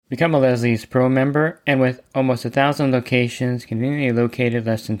Become a Leslie's Pro member, and with almost 1,000 locations conveniently located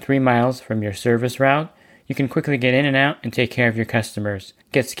less than 3 miles from your service route, you can quickly get in and out and take care of your customers.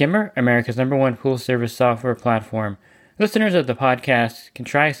 Get Skimmer, America's #1 pool service software platform. Listeners of the podcast can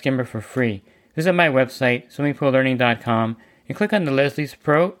try Skimmer for free. Visit my website, swimmingpoollearning.com, and click on the Leslie's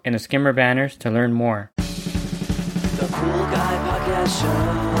Pro and the Skimmer banners to learn more. The Pool Guy Podcast Show.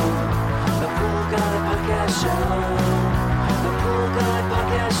 The Pool Guy Podcast Show. The Pool Guy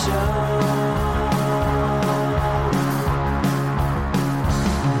Podcast Show.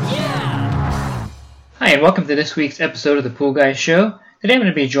 Yeah! Hi, and welcome to this week's episode of the Pool Guy Show. Today I'm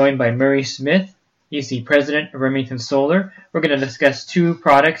going to be joined by Murray Smith. He's the president of Remington Solar. We're going to discuss 2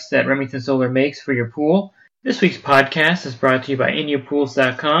 products that Remington Solar makes for your pool. This week's podcast is brought to you by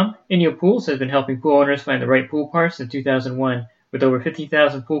InyoPools.com. Inyo Pools has been helping pool owners find the right pool parts since 2001. With over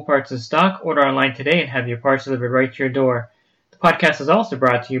 50,000 pool parts in stock, order online today and have your parts delivered right to your door. The podcast is also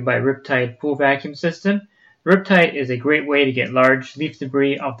brought to you by Riptide Pool Vacuum System. Riptide is a great way to get large leaf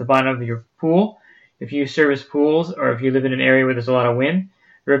debris off the bottom of your pool. If you service pools or if you live in an area where there's a lot of wind,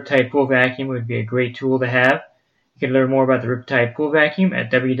 the Riptide Pool Vacuum would be a great tool to have. You can learn more about the Riptide Pool Vacuum at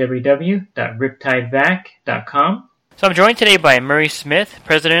www.riptidevac.com. So I'm joined today by Murray Smith,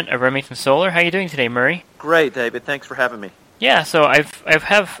 president of Remington Solar. How are you doing today, Murray? Great, David. Thanks for having me. Yeah, so I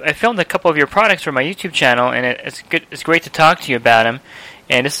filmed a couple of your products for my YouTube channel, and it's good. It's great to talk to you about them,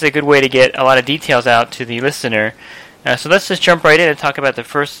 and this is a good way to get a lot of details out to the listener. So let's just jump right in and talk about the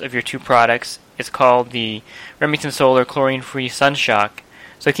first of your 2 products. It's called the Remington Solar Chlorine-Free Sunshock.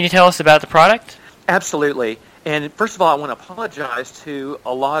 So can you tell us about the product? Absolutely. And first of all, I want to apologize to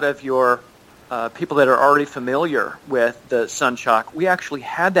a lot of your people that are already familiar with the Sunshock. We actually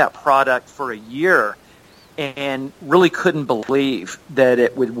had that product for a year and really couldn't believe that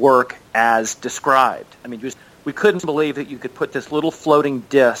it would work as described. I mean, we couldn't believe that you could put this little floating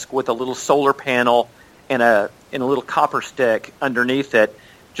disc with a little solar panel and a little copper stick underneath it.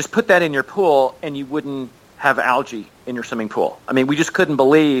 Just put that in your pool and you wouldn't have algae in your swimming pool. I mean, we just couldn't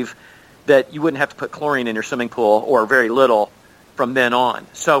believe that you wouldn't have to put chlorine in your swimming pool, or very little, from then on.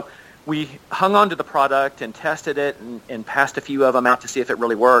 So we hung on to the product and tested it and passed a few of them out to see if it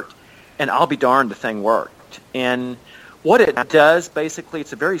really worked. And I'll be darned, the thing worked. And what it does, basically,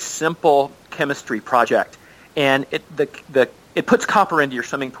 it's a very simple chemistry project. And it puts copper into your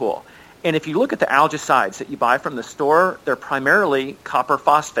swimming pool. And if you look at the algicides that you buy from the store, they're primarily copper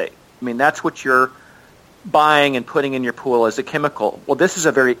phosphate. I mean, that's what you're buying and putting in your pool as a chemical. Well, this is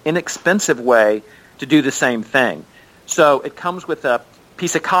a very inexpensive way to do the same thing. So it comes with a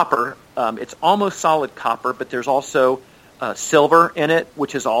piece of copper. It's almost solid copper, but there's also silver in it,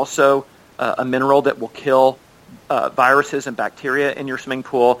 which is also a mineral that will kill viruses and bacteria in your swimming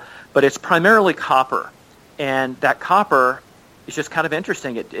pool. But it's primarily copper. And that copper is just kind of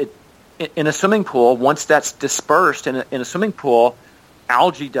interesting. It in a swimming pool, once that's dispersed in a swimming pool,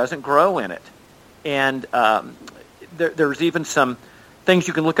 algae doesn't grow in it. And there's even some things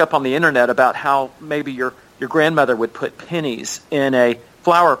you can look up on the internet about how maybe your grandmother would put pennies in a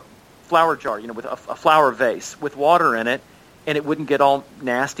flower jar, with a flower vase with water in it, and it wouldn't get all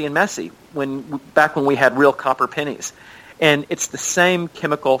nasty and messy back when we had real copper pennies. And it's the same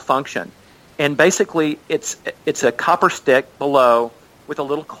chemical function. And basically, it's a copper stick below with a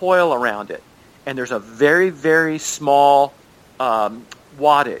little coil around it. And there's a very, very small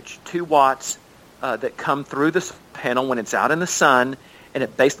wattage, 2 watts, that come through this panel when it's out in the sun, and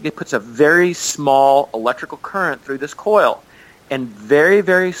it basically puts a very small electrical current through this coil. And very,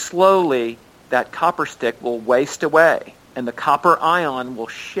 very slowly, that copper stick will waste away, and the copper ion will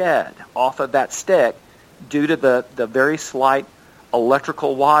shed off of that stick due to the very slight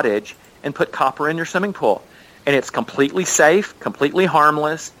electrical wattage, and put copper in your swimming pool. And it's completely safe, completely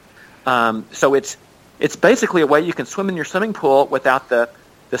harmless. So it's basically a way you can swim in your swimming pool without the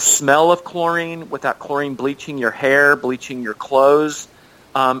smell of chlorine, without chlorine bleaching your hair, bleaching your clothes.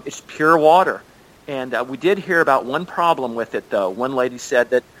 It's pure water. And we did hear about one problem with it, though. One lady said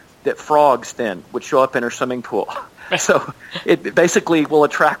that frogs then would show up in her swimming pool. So it basically will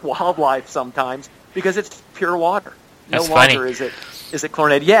attract wildlife sometimes because it's pure water. That's no longer funny. Is it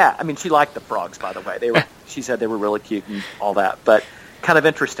chlorinated. Yeah, I mean, she liked the frogs, by the way. She said they were really cute and all that, but kind of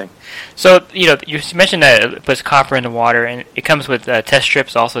interesting. So, you mentioned that it puts copper in the water, and it comes with test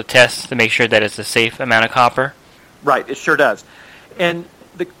strips, also tests to make sure that it's a safe amount of copper. Right, it sure does. And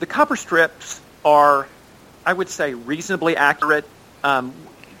the copper strips are, I would say, reasonably accurate.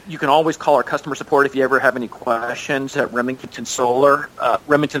 You can always call our customer support if you ever have any questions at Remington Solar,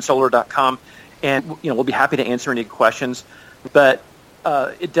 remingtonsolar.com, and we'll be happy to answer any questions. But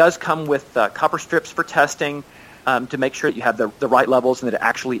it does come with copper strips for testing. to make sure that you have the right levels and that it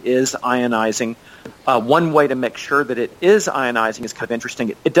actually is ionizing. One way to make sure that it is ionizing is kind of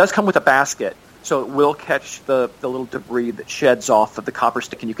interesting. It does come with a basket, so it will catch the little debris that sheds off of the copper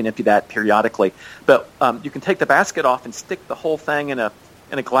stick, and you can empty that periodically. But you can take the basket off and stick the whole thing in a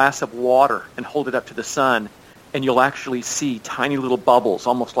glass of water and hold it up to the sun, and you'll actually see tiny little bubbles,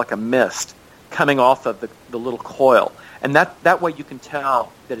 almost like a mist, coming off of the little coil. And that way you can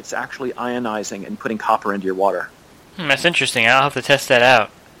tell that it's actually ionizing and putting copper into your water. That's interesting. I'll have to test that out.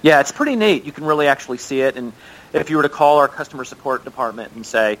 Yeah, it's pretty neat. You can really actually see it. And if you were to call our customer support department and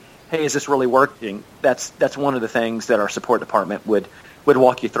say, hey, is this really working? That's one of the things that our support department would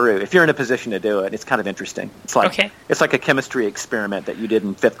walk you through. If you're in a position to do it, it's kind of interesting. It's like a chemistry experiment that you did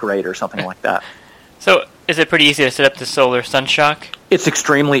in 5th grade or something like that. So is it pretty easy to set up the solar sun shock? It's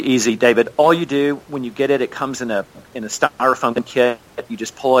extremely easy, David. All you do when you get it, it comes in a styrofoam kit. You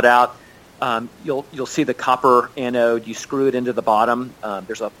just pull it out. You'll see the copper anode. You screw it into the bottom.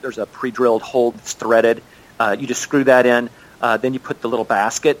 There's a pre-drilled hole that's threaded. You just screw that in. Then you put the little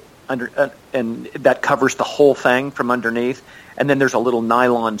basket under, and that covers the whole thing from underneath. And then there's a little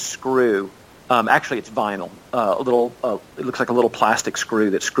nylon screw. Actually, it's vinyl. It looks like a little plastic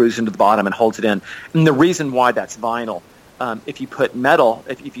screw that screws into the bottom and holds it in. And the reason why that's vinyl, if you put metal,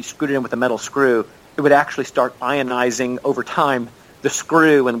 if you screwed it in with a metal screw, it would actually start ionizing over time the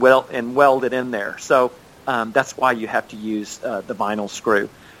screw and weld it in there. So that's why you have to use the vinyl screw.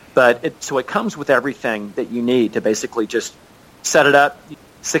 But it comes with everything that you need to basically just set it up,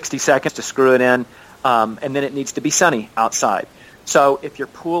 60 seconds to screw it in, and then it needs to be sunny outside. So if your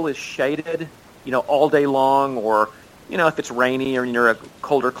pool is shaded, all day long, or, if it's rainy or you're in a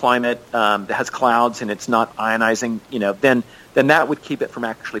colder climate that has clouds and it's not ionizing, then that would keep it from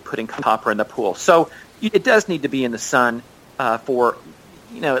actually putting copper in the pool. So it does need to be in the sun for,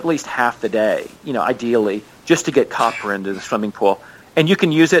 at least half the day, ideally, just to get copper into the swimming pool. And you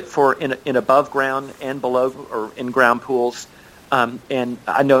can use it for in above ground and below or in ground pools. And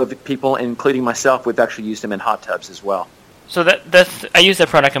I know that people, including myself, we've actually used them in hot tubs as well. So I use that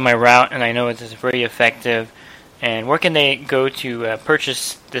product on my route, and I know it's very effective. And where can they go to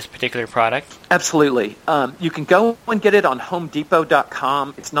purchase this particular product? Absolutely. You can go and get it on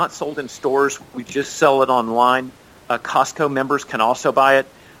HomeDepot.com. It's not sold in stores. We just sell it online. Costco members can also buy it.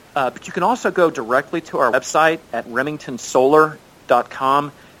 But you can also go directly to our website at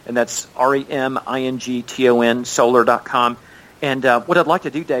RemingtonSolar.com, and that's REMINGTON, solar.com. And what I'd like to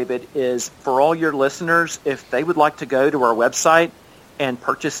do, David, is for all your listeners, if they would like to go to our website and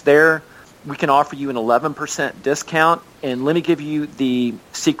purchase there, we can offer you an 11% discount. And let me give you the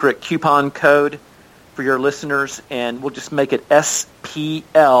secret coupon code for your listeners, and we'll just make it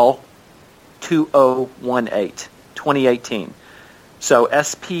SPL 2018. So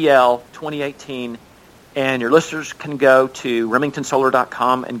SPL 2018, and your listeners can go to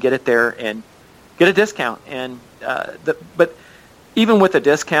RemingtonSolar.com and get it there and get a discount. And but even with a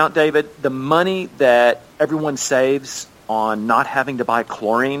discount, David, the money that everyone saves on not having to buy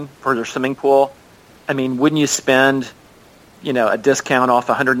chlorine for their swimming pool, I mean, wouldn't you spend, a discount off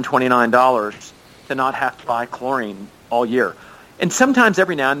 $129 to not have to buy chlorine all year? And sometimes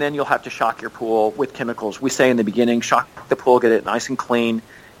every now and then you'll have to shock your pool with chemicals. We say in the beginning, shock the pool, get it nice and clean,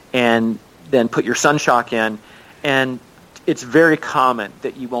 and then put your sun shock in. And it's very common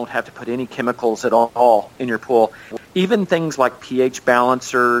that you won't have to put any chemicals at all in your pool. Even things like pH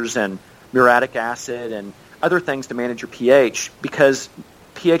balancers and muriatic acid and other things to manage your pH, because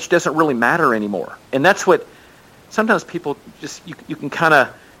pH doesn't really matter anymore. And that's what sometimes people just, you can kind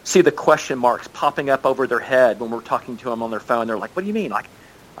of see the question marks popping up over their head when we're talking to them on their phone. They're like, what do you mean? Like,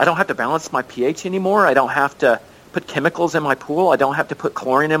 I don't have to balance my pH anymore? I don't have to put chemicals in my pool? I don't have to put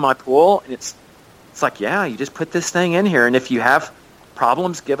chlorine in my pool? And it's like, yeah, you just put this thing in here. And if you have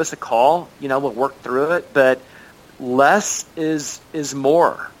problems, give us a call. We'll work through it. But less is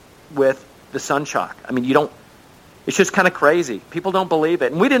more with the sun shock. I mean, it's just kind of crazy. People don't believe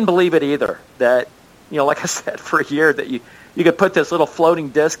it. And we didn't believe it either, that, like I said, for a year that you could put this little floating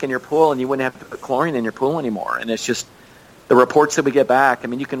disc in your pool and you wouldn't have to put chlorine in your pool anymore. And it's just the reports that we get back. I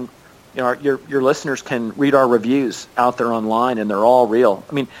mean, you can, your listeners can read our reviews out there online, and they're all real.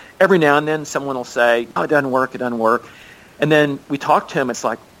 I mean, every now and then someone will say, oh, it doesn't work. And then we talk to them. It's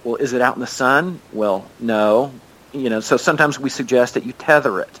like, well, is it out in the sun? Well, no. So sometimes we suggest that you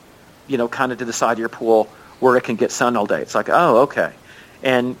tether it, kind of to the side of your pool where it can get sun all day. It's like, oh, okay.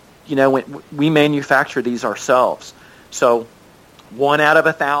 And, when we manufacture these ourselves. So 1 out of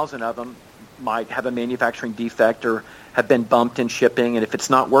 1,000 of them might have a manufacturing defect or have been bumped in shipping. And if it's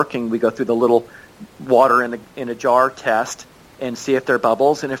not working, we go through the little water in a jar test, and see if they're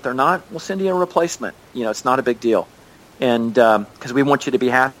bubbles. And if they're not, we'll send you a replacement. It's not a big deal. And because we want you to be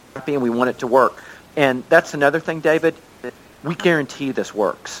happy and we want it to work. And that's another thing, David. We guarantee this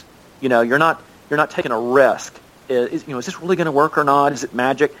works. You're not taking a risk. Is this really going to work or not? Is it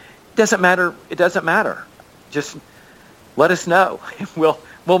magic? It doesn't matter. It doesn't matter. Just let us know.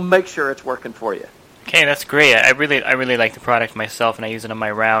 We'll make sure it's working for you. Okay, that's great. I really like the product myself, and I use it on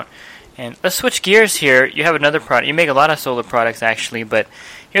my route. And let's switch gears here. You have another product. You make a lot of solar products, actually, but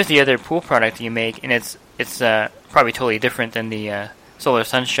here's the other pool product you make, and it's probably totally different than the Solar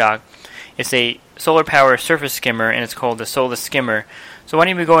Sunshock. It's a solar power surface skimmer, and it's called the SolaSkimmer. So why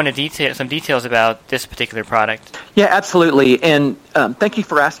don't we go into some details about this particular product? Yeah, absolutely. And thank you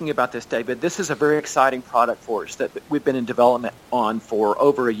for asking about this, David. This is a very exciting product for us that we've been in development on for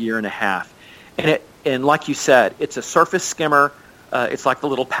over a year and a half. And like you said, it's a surface skimmer. It's like the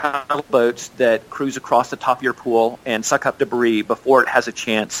little paddle boats that cruise across the top of your pool and suck up debris before it has a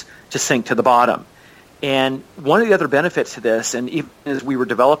chance to sink to the bottom. And one of the other benefits to this, and even as we were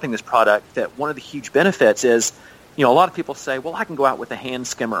developing this product, that one of the huge benefits is, a lot of people say, well, I can go out with a hand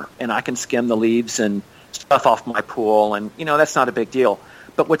skimmer and I can skim the leaves and stuff off my pool, and, that's not a big deal.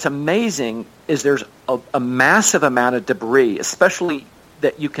 But what's amazing is there's a massive amount of debris, especially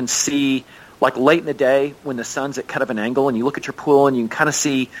that you can see like late in the day when the sun's at kind of an angle and you look at your pool and you can kind of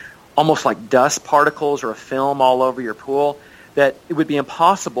see almost like dust particles or a film all over your pool, that it would be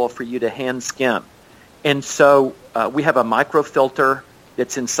impossible for you to hand skim. And so we have a microfilter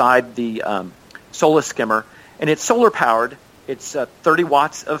that's inside the SolaSkimmer, and it's solar powered. It's 30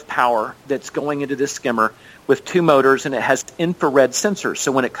 watts of power that's going into this skimmer with 2 motors, and it has infrared sensors.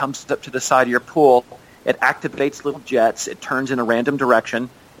 So when it comes up to the side of your pool, it activates little jets. It turns in a random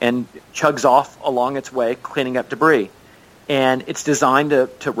direction and chugs off along its way, cleaning up debris. And it's designed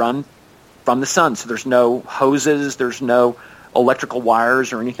to run from the sun. So there's no hoses, there's no electrical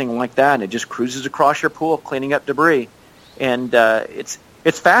wires or anything like that. And it just cruises across your pool, cleaning up debris. And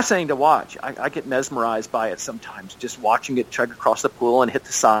it's fascinating to watch. I get mesmerized by it sometimes, just watching it chug across the pool and hit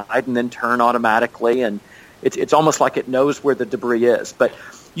the side and then turn automatically. And it's almost like it knows where the debris is. But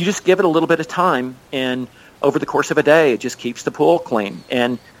you just give it a little bit of time, and over the course of a day, it just keeps the pool clean.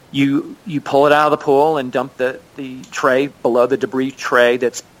 And you pull it out of the pool and dump the tray below the debris tray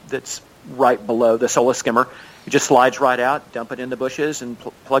that's right below the SolaSkimmer. It just slides right out, dump it in the bushes, and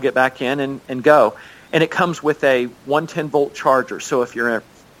plug it back in and go. And it comes with a 110-volt charger. So if you're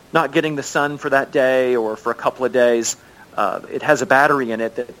not getting the sun for that day or for a couple of days, it has a battery in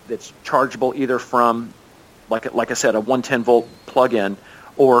it that's chargeable either from, like I said, a 110-volt plug-in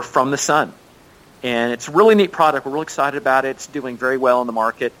or from the sun. And it's a really neat product. We're really excited about it. It's doing very well in the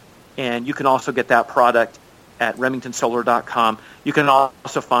market. And you can also get that product at remingtonsolar.com. You can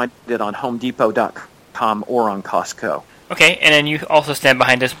also find it on homedepot.com or on Costco. Okay, and then you also stand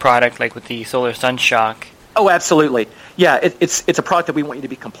behind this product, like with the Solar Sunshock. Oh, absolutely. Yeah, it's a product that we want you to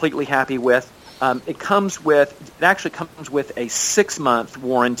be completely happy with. It actually comes with a 6-month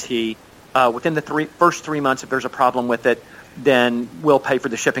warranty. Within the first 3 months, if there's a problem with it, then we'll pay for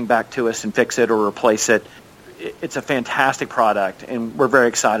the shipping back to us and fix it or replace it. It's a fantastic product, and we're very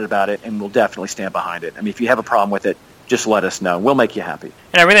excited about it, and we'll definitely stand behind it. I mean, if you have a problem with it, just let us know. We'll make you happy.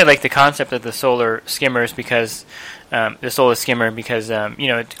 And I really like the concept of the solar skimmers because it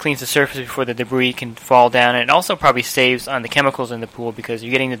cleans the surface before the debris can fall down, and it also probably saves on the chemicals in the pool because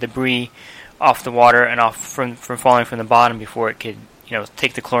you're getting the debris off the water and off from falling from the bottom before it could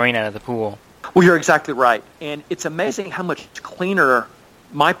take the chlorine out of the pool. Well, you're exactly right, and it's amazing how much cleaner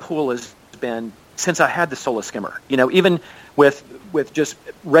my pool has been since I had the SolaSkimmer. Even with just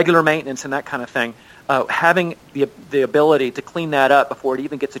regular maintenance and that kind of thing, having the ability to clean that up before it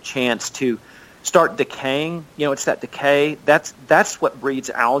even gets a chance to start decaying, it's that decay. That's what breeds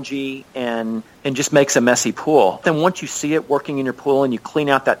algae and just makes a messy pool. Then once you see it working in your pool and you clean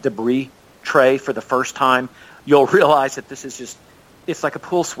out that debris tray for the first time, you'll realize that this is just, it's like a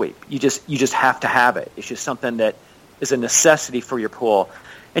pool sweep. You just have to have it. It's just something that is a necessity for your pool.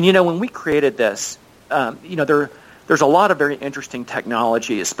 And when we created this, there's a lot of very interesting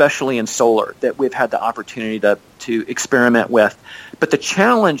technology, especially in solar, that we've had the opportunity to experiment with. But the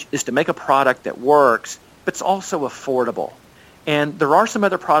challenge is to make a product that works, but it's also affordable. And there are some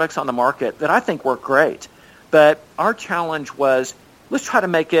other products on the market that I think work great. But our challenge was, let's try to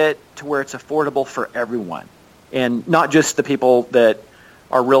make it to where it's affordable for everyone. And not just the people that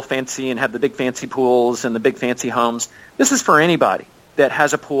are real fancy and have the big fancy pools and the big fancy homes. This is for anybody that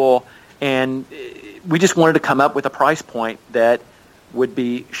has a pool, and we just wanted to come up with a price point that would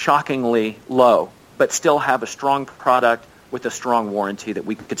be shockingly low, but still have a strong product with a strong warranty that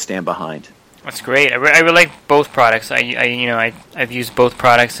we could stand behind. That's great. I really like both products. I've used both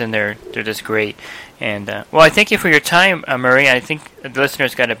products and they're just great. And well, I thank you for your time, Murray. I think the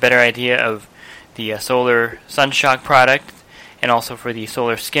listeners got a better idea of the Solar SunShock product and also for the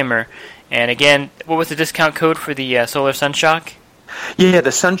SolaSkimmer. And again, what was the discount code for the Solar SunShock? Yeah,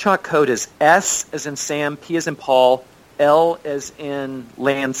 the SunShock code is S as in Sam, P as in Paul, L as in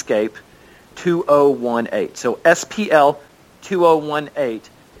landscape, 2018. So SPL 2018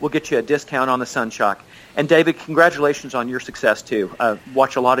 will get you a discount on the SunShock. And David, congratulations on your success too.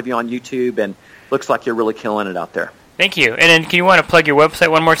 Watch a lot of you on YouTube, and looks like you're really killing it out there. Thank you. And then, can you want to plug your website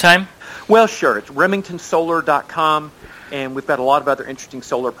one more time? Well, sure. It's remingtonsolar.com, and we've got a lot of other interesting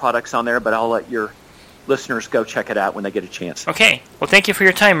solar products on there. But I'll let your listeners go check it out when they get a chance. Okay. Well, thank you for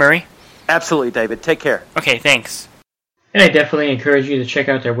your time, Murray. Absolutely, David. Take care. Okay, thanks. And I definitely encourage you to check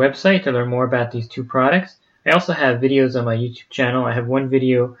out their website to learn more about these two products. I also have videos on my YouTube channel. I have one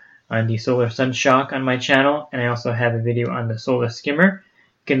video on the Solar SunShock on my channel, and I also have a video on the SolaSkimmer.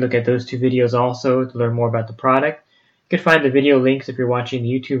 You can look at those two videos also to learn more about the product. You can find the video links if you're watching the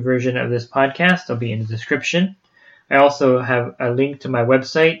YouTube version of this podcast. They'll be in the description. I also have a link to my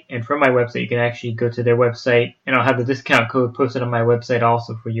website, and from my website you can actually go to their website, and I'll have the discount code posted on my website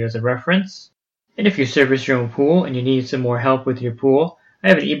also for you as a reference. And if you service your own pool and you need some more help with your pool, I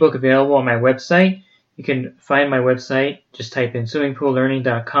have an ebook available on my website. You can find my website, just type in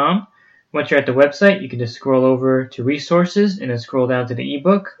swimmingpoollearning.com. Once you're at the website, you can just scroll over to resources and then scroll down to the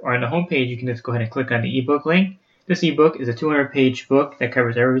ebook, or on the homepage you can just go ahead and click on the ebook link. This ebook is a 200-page book that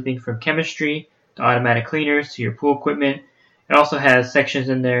covers everything from chemistry to automatic cleaners to your pool equipment. It also has sections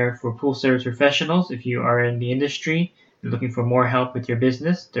in there for pool service professionals. If you are in the industry and looking for more help with your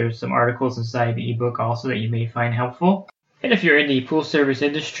business, there's some articles inside the ebook also that you may find helpful. And if you're in the pool service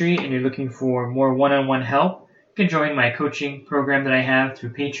industry and you're looking for more one-on-one help, you can join my coaching program that I have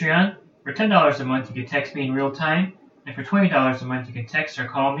through Patreon. For $10 a month, you can text me in real time. And for $20 a month, you can text or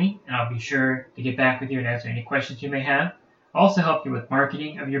call me, and I'll be sure to get back with you and answer any questions you may have. I'll also help you with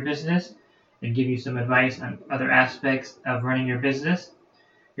marketing of your business and give you some advice on other aspects of running your business.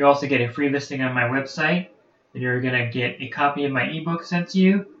 You'll also get a free listing on my website, and you're going to get a copy of my ebook sent to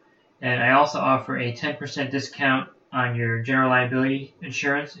you. And I also offer a 10% discount on your general liability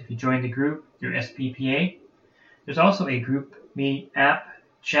insurance if you join the group through SPPA. There's also a group meet app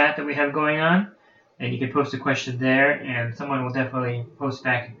chat that we have going on, and you can post a question there and someone will definitely post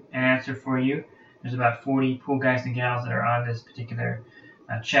back an answer for you. There's about 40 pool guys and gals that are on this particular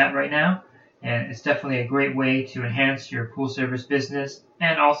chat right now, and it's definitely a great way to enhance your pool service business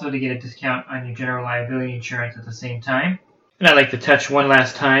and also to get a discount on your general liability insurance at the same time. And I'd like to touch one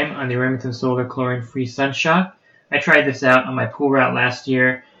last time on the Remington Solar Chlorine-Free SunShock. I tried this out on my pool route last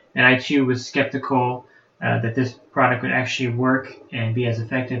year, and I too was skeptical that this product would actually work and be as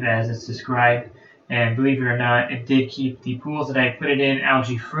effective as it's described. And believe it or not, it did keep the pools that I put it in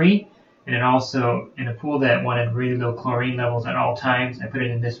algae-free, and it also, in a pool that wanted really low chlorine levels at all times, I put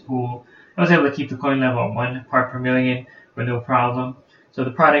it in this pool. I was able to keep the chlorine level at 1 part per million with no problem. So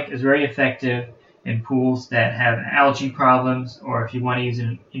the product is very effective in pools that have algae problems, or if you want to use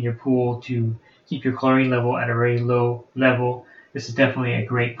it in your pool to keep your chlorine level at a very low level. This is definitely a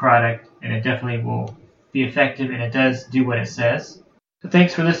great product, and it definitely will be effective, and it does do what it says. So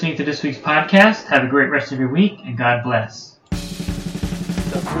thanks for listening to this week's podcast. Have a great rest of your week, and God bless.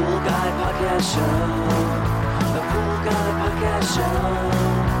 The Pool Guy Podcast Show. The Pool Guy Podcast Show.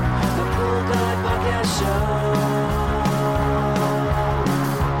 The Pool Guy Podcast Show.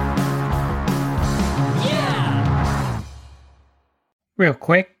 Yeah! Real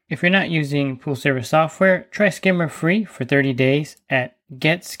quick, if you're not using pool service software, try Skimmer free for 30 days at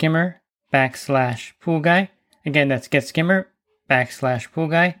getskimmer.com/poolguy. Again, that's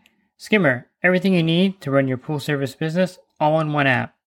getskimmer.com/poolguy. Skimmer, everything you need to run your pool service business all in one app.